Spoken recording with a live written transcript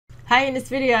Hi, in this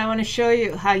video I want to show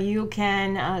you how you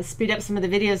can speed up some of the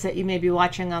videos that you may be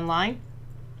watching online.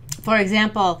 For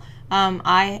example,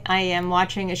 I am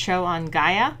watching a show on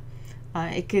Gaia.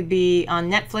 It could be on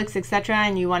Netflix, etc.,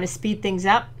 and you want to speed things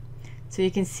up. So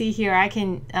you can see here I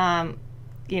can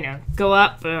go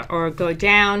up or go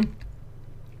down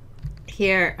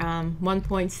here,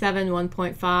 1.7,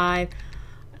 1.5,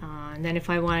 and then if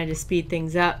I wanted to speed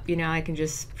things up, I can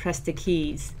just press the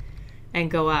keys and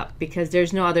go up, because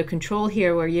there's no other control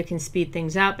here where you can speed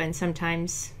things up, and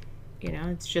sometimes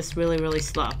it's just really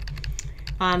slow.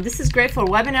 This is great for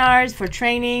webinars, for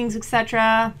trainings,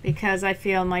 etc., because I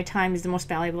feel my time is the most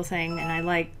valuable thing, and I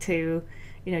like to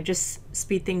just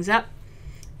speed things up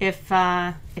if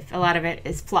a lot of it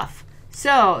is fluff.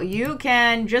 So you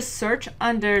can just search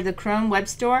under the Chrome Web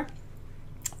Store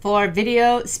for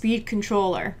Video Speed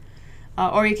Controller.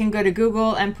 Or you can go to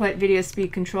Google and put Video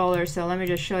Speed Controller. So let me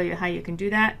just show you how you can do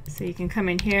that. So you can come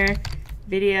in here,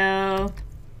 Video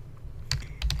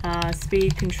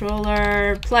Speed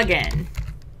Controller plugin.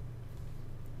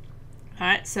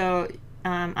 Alright, so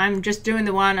I'm just doing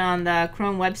the one on the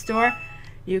Chrome Web Store.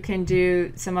 You can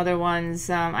do some other ones.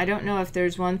 I don't know if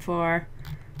there's one for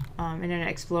Internet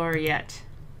Explorer yet.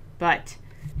 But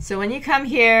so when you come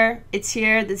here, it's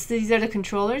here. These are the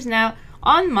controllers. Now,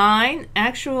 on mine,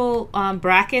 actual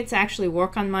brackets actually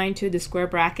work on mine too. The square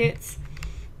brackets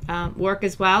work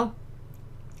as well.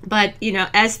 But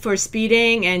S for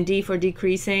speeding and D for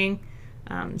decreasing.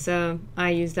 So I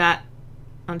use that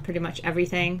on pretty much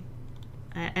everything,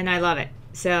 and I love it.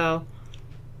 So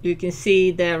you can see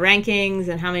the rankings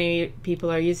and how many people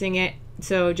are using it.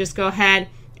 So just go ahead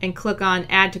and click on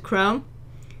Add to Chrome.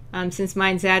 Since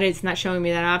mine's added, it's not showing me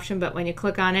that option, but when you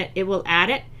click on it, it will add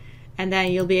it. And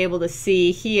then you'll be able to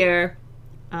see here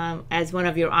as one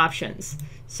of your options.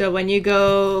 So when you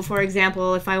go, for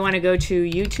example, if I want to go to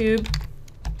youtube.com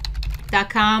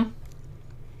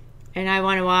and I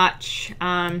want to watch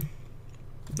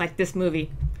like this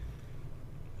movie,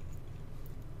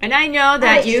 and I know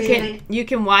that you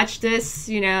can watch this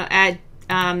at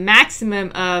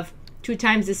maximum of 2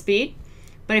 times the speed,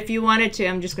 but if you wanted to,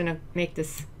 I'm just going to make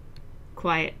this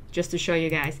quiet just to show you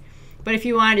guys. But if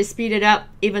you wanted to speed it up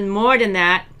even more than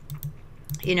that,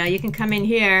 you can come in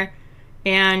here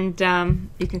and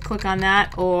you can click on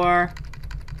that, or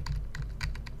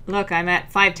look, I'm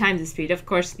at 5 times the speed. Of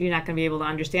course, you're not going to be able to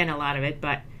understand a lot of it,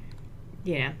 but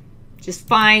just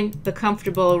find the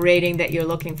comfortable rating that you're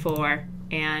looking for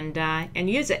and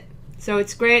use it. So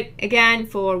it's great, again,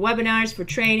 for webinars, for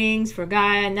trainings, for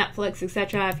Gaia, Netflix,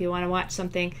 etc. If you want to watch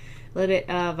something a little bit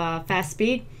of fast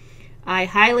speed, I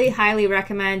highly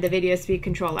recommend the Video Speed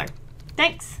Controller.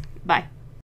 Thanks. Bye.